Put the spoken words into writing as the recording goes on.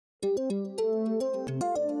All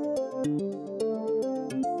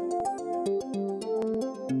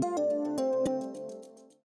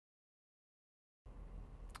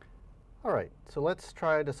right, so let's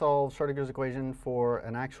try to solve Schrödinger's equation for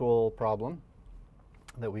an actual problem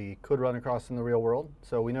that we could run across in the real world.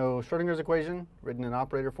 So we know Schrödinger's equation, written in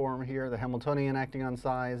operator form here, the Hamiltonian acting on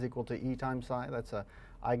psi is equal to E times psi. That's an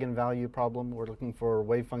eigenvalue problem. We're looking for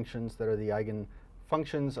wave functions that are the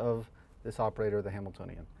eigenfunctions of this operator, the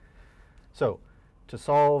Hamiltonian. So to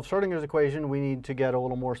solve Schrödinger's equation, we need to get a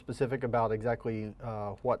little more specific about exactly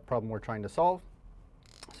what problem we're trying to solve.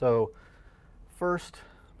 So first,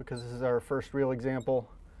 because this is our first real example,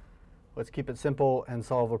 let's keep it simple and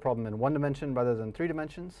solve a problem in 1 dimension rather than 3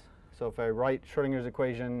 dimensions. So if I write Schrödinger's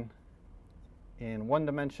equation in 1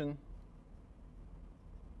 dimension,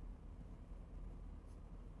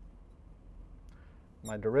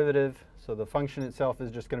 my derivative, so the function itself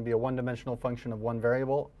is just going to be a one-dimensional function of one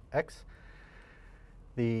variable, x.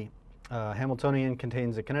 The Hamiltonian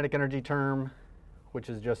contains a kinetic energy term, which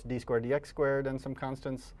is just d squared dx squared and some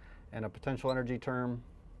constants, and a potential energy term.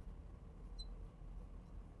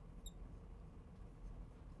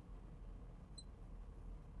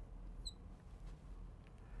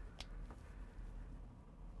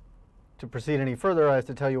 To proceed any further, I have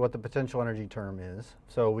to tell you what the potential energy term is.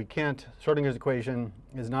 So we can't, Schrödinger's equation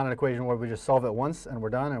is not an equation where we just solve it once and we're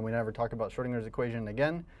done and we never talk about Schrödinger's equation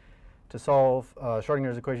again. To solve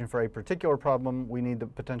Schrödinger's equation for a particular problem, we need the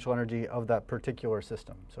potential energy of that particular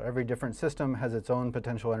system. So every different system has its own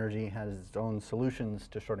potential energy, has its own solutions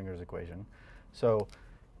to Schrödinger's equation. So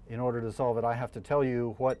in order to solve it, I have to tell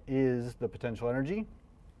you what is the potential energy.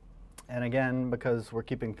 And again, because we're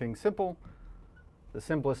keeping things simple, the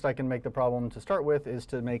simplest I can make the problem to start with is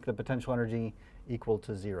to make the potential energy equal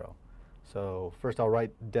to 0. So first I'll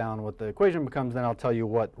write down what the equation becomes, then I'll tell you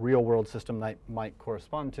what real-world system that might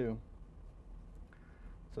correspond to.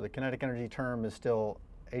 So the kinetic energy term is still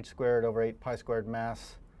h squared over 8 pi squared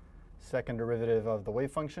mass, second derivative of the wave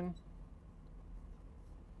function.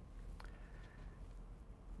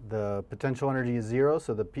 The potential energy is 0,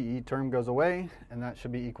 so the PE term goes away, and that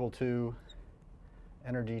should be equal to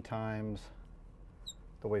energy times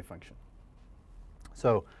the wave function.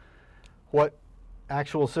 So what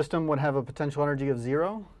actual system would have a potential energy of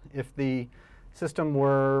 0? If the system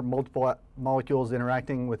were multiple molecules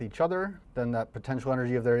interacting with each other, then that potential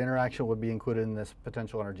energy of their interaction would be included in this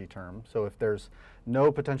potential energy term. So if there's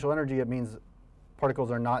no potential energy, it means particles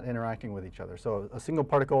are not interacting with each other. So a single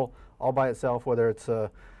particle all by itself, whether it's an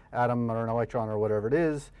atom or an electron or whatever it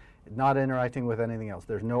is, not interacting with anything else.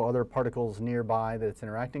 There's no other particles nearby that it's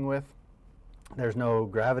interacting with. There's no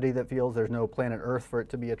gravity that feels, there's no planet Earth for it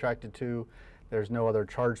to be attracted to, there's no other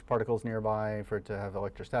charged particles nearby for it to have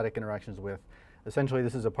electrostatic interactions with. Essentially,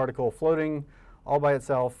 this is a particle floating all by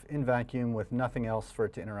itself in vacuum with nothing else for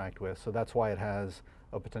it to interact with. So that's why it has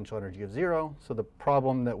a potential energy of 0. So the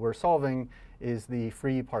problem that we're solving is the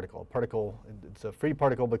free particle. It's a free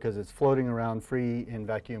particle because it's floating around free in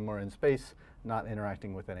vacuum or in space, not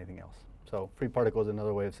interacting with anything else. So free particle is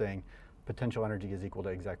another way of saying potential energy is equal to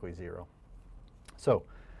exactly 0. So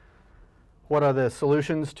what are the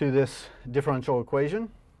solutions to this differential equation?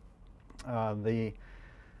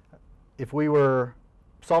 If we were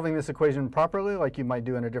solving this equation properly, like you might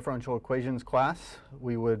do in a differential equations class,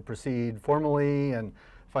 we would proceed formally and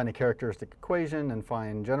find a characteristic equation and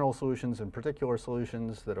find general solutions and particular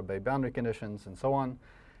solutions that obey boundary conditions and so on.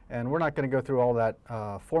 And we're not going to go through all that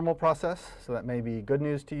formal process, so that may be good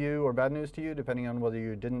news to you or bad news to you, depending on whether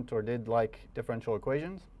you didn't or did like differential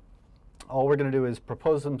equations. All we're going to do is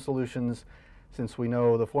propose some solutions since we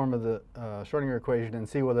know the form of the Schrödinger equation and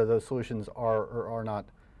see whether those solutions are or are not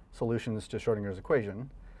solutions to Schrödinger's equation.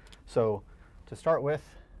 So to start with,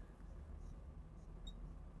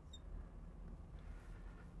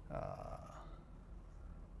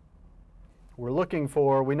 we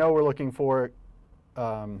know we're looking for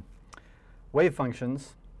wave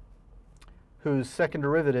functions whose second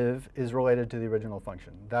derivative is related to the original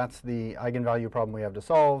function. That's the eigenvalue problem we have to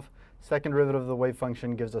solve. Second derivative of the wave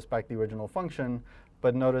function gives us back the original function,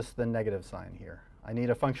 but notice the negative sign here. I need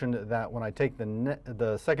a function that when I take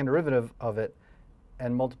the second derivative of it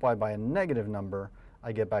and multiply by a negative number,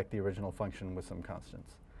 I get back the original function with some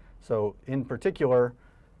constants. So in particular,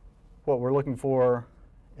 what we're looking for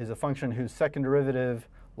is a function whose second derivative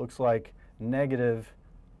looks like negative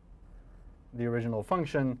the original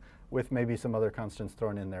function with maybe some other constants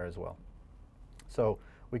thrown in there as well. So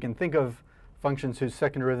we can think of functions whose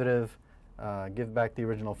second derivative give back the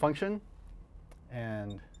original function.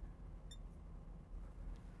 And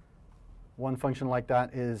one function like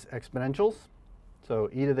that is exponentials. So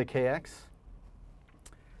e to the kx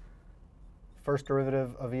first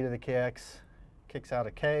derivative of e to the kx kicks out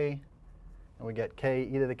a k, and we get k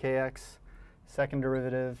e to the kx. Second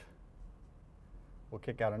derivative will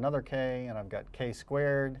kick out another k, and I've got k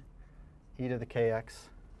squared e to the kx.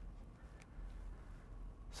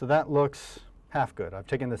 So that looks half good. I've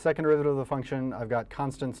taken the second derivative of the function. I've got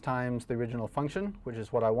constants times the original function, which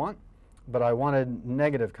is what I want. But I wanted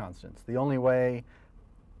negative constants. The only way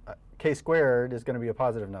k squared is going to be a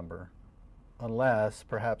positive number, unless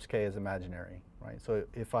perhaps k is imaginary, right? So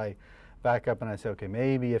if I back up and I say, okay,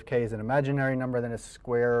 maybe if k is an imaginary number, then its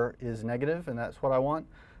square is negative, and that's what I want.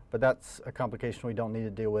 But that's a complication we don't need to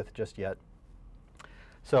deal with just yet.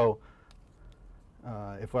 So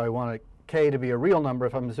if I want k to be a real number,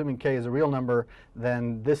 if I'm assuming k is a real number,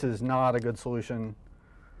 then this is not a good solution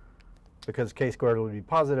because k squared would be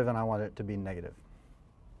positive, and I want it to be negative.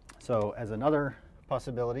 So as another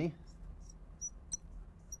possibility,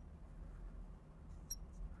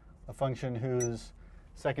 a function whose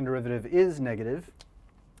second derivative is negative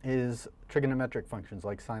is trigonometric functions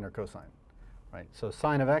like sine or cosine, right? So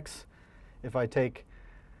sine of x, if I take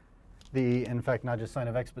the, in fact, not just sine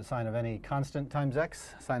of x, but sine of any constant times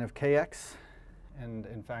x, sine of kx. And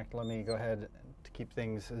in fact, let me go ahead to keep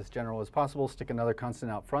things as general as possible, stick another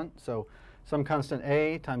constant out front. So some constant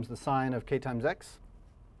a times the sine of k times x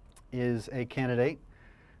is a candidate.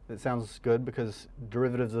 That sounds good because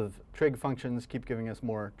derivatives of trig functions keep giving us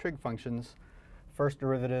more trig functions. First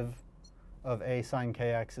derivative of a sine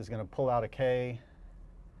kx is going to pull out a k.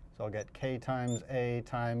 So I'll get k times a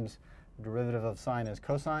times derivative of sine is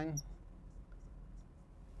cosine.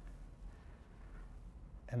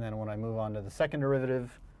 And then when I move on to the second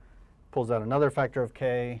derivative, pulls out another factor of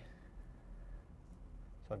k.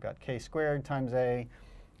 So I've got k squared times a.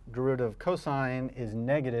 Derivative of cosine is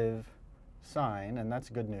negative sine, and that's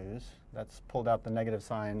good news. That's pulled out the negative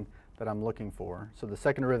sign that I'm looking for. So the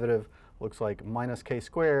second derivative looks like minus k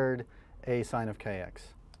squared a sine of kx.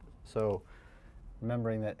 So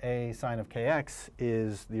remembering that a sine of kx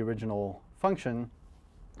is the original function,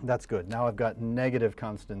 that's good. Now I've got negative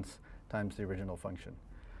constants times the original function.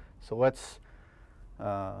 So let's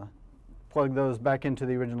plug those back into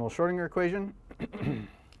the original Schrödinger equation.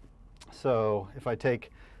 So if I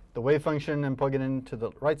take the wave function and plug it into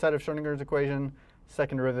the right side of Schrödinger's equation,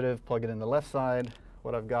 second derivative, plug it in the left side,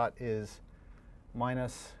 what I've got is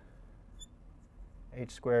minus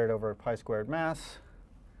h squared over pi squared mass.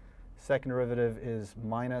 Second derivative is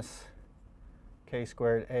minus k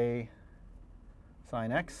squared a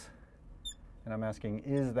sine x. And I'm asking,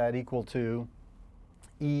 is that equal to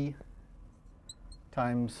e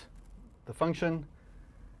times the function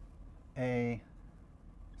a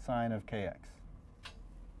sine of kx?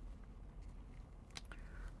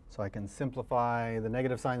 So I can simplify, the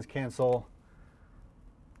negative signs cancel.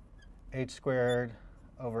 H squared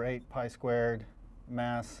over 8 pi squared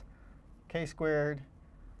mass k squared.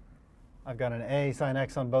 I've got an a sine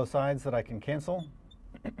x on both sides that I can cancel.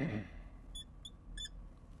 And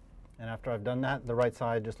after I've done that, the right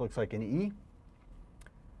side just looks like an e.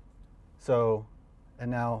 So,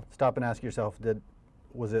 and now stop and ask yourself,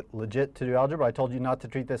 was it legit to do algebra? I told you not to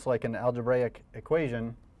treat this like an algebraic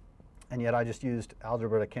equation, and yet I just used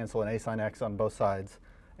algebra to cancel an a sine x on both sides,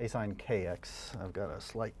 a sine kx. I've got a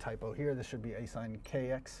slight typo here. This should be a sine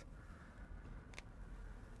kx.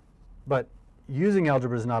 But using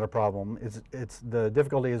algebra is not a problem. The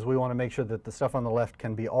difficulty is we want to make sure that the stuff on the left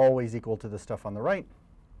can be always equal to the stuff on the right.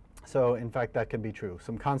 So in fact, that can be true.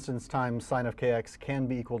 Some constants times sine of kx can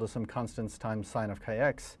be equal to some constants times sine of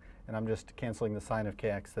kx. And I'm just canceling the sine of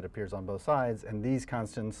kx that appears on both sides. And these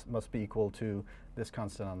constants must be equal to this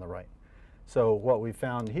constant on the right. So what we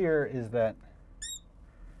found here is that,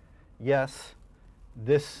 yes,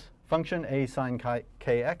 this function, a sine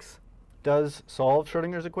kx, does solve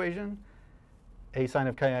Schrödinger's equation. A sine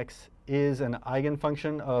of kx is an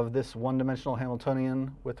eigenfunction of this one-dimensional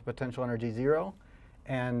Hamiltonian with the potential energy 0.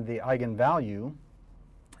 And the eigenvalue,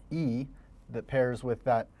 e, that pairs with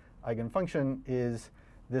that eigenfunction is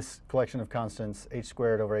this collection of constants, h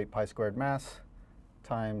squared over 8 pi squared mass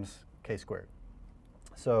times k squared.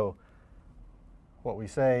 So what we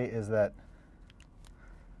say is that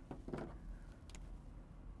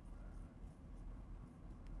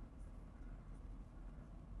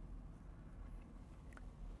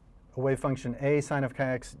a wave function a sine of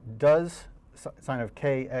kx does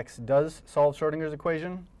solve Schrödinger's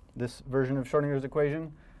equation, this version of Schrödinger's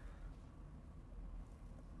equation.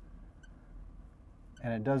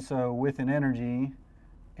 And it does so with an energy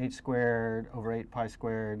h squared over 8 pi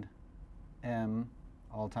squared m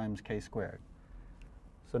all times k squared.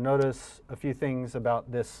 So notice a few things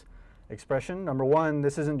about this expression. Number one,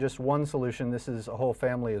 this isn't just one solution. This is a whole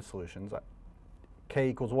family of solutions. k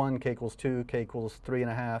equals 1, k equals 2, k equals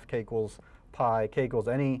 3.5, k equals pi, k equals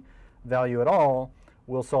any value at all,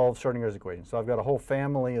 will solve Schrödinger's equation. So I've got a whole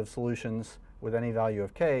family of solutions with any value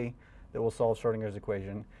of k that will solve Schrödinger's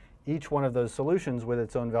equation. Each one of those solutions with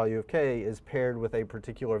its own value of k is paired with a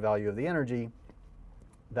particular value of the energy.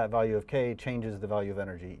 That value of k changes the value of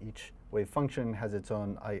energy. Each wave function has its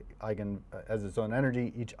own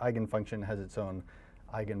energy. Each eigenfunction has its own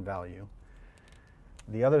eigenvalue.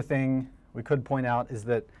 The other thing we could point out is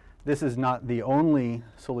that this is not the only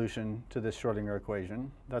solution to this Schrödinger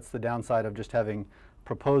equation. That's the downside of just having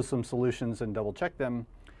proposed some solutions and double check them.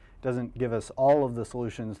 It doesn't give us all of the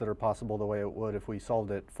solutions that are possible the way it would if we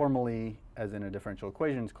solved it formally as in a differential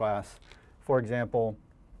equations class. For example,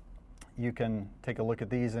 you can take a look at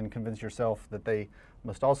these and convince yourself that they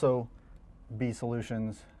must also be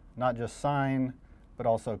solutions. Not just sine, but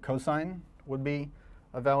also cosine would be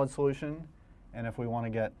a valid solution. And if we want to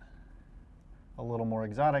get a little more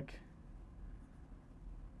exotic,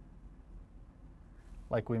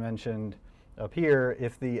 like we mentioned up here,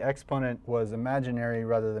 if the exponent was imaginary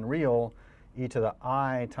rather than real, e to the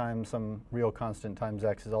I times some real constant times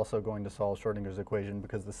x is also going to solve Schrödinger's equation,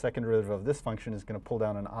 because the second derivative of this function is going to pull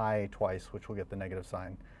down an I twice, which will get the negative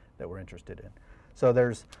sign that we're interested in. So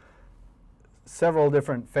there's several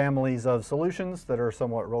different families of solutions that are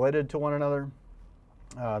somewhat related to one another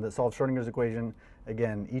that solve Schrödinger's equation.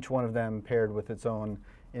 Again, each one of them paired with its own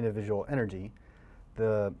individual energy.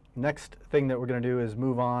 The next thing that we're going to do is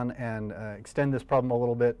move on and extend this problem a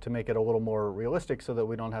little bit to make it a little more realistic so that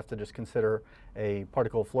we don't have to just consider a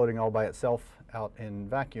particle floating all by itself out in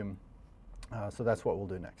vacuum. So that's what we'll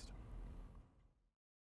do next.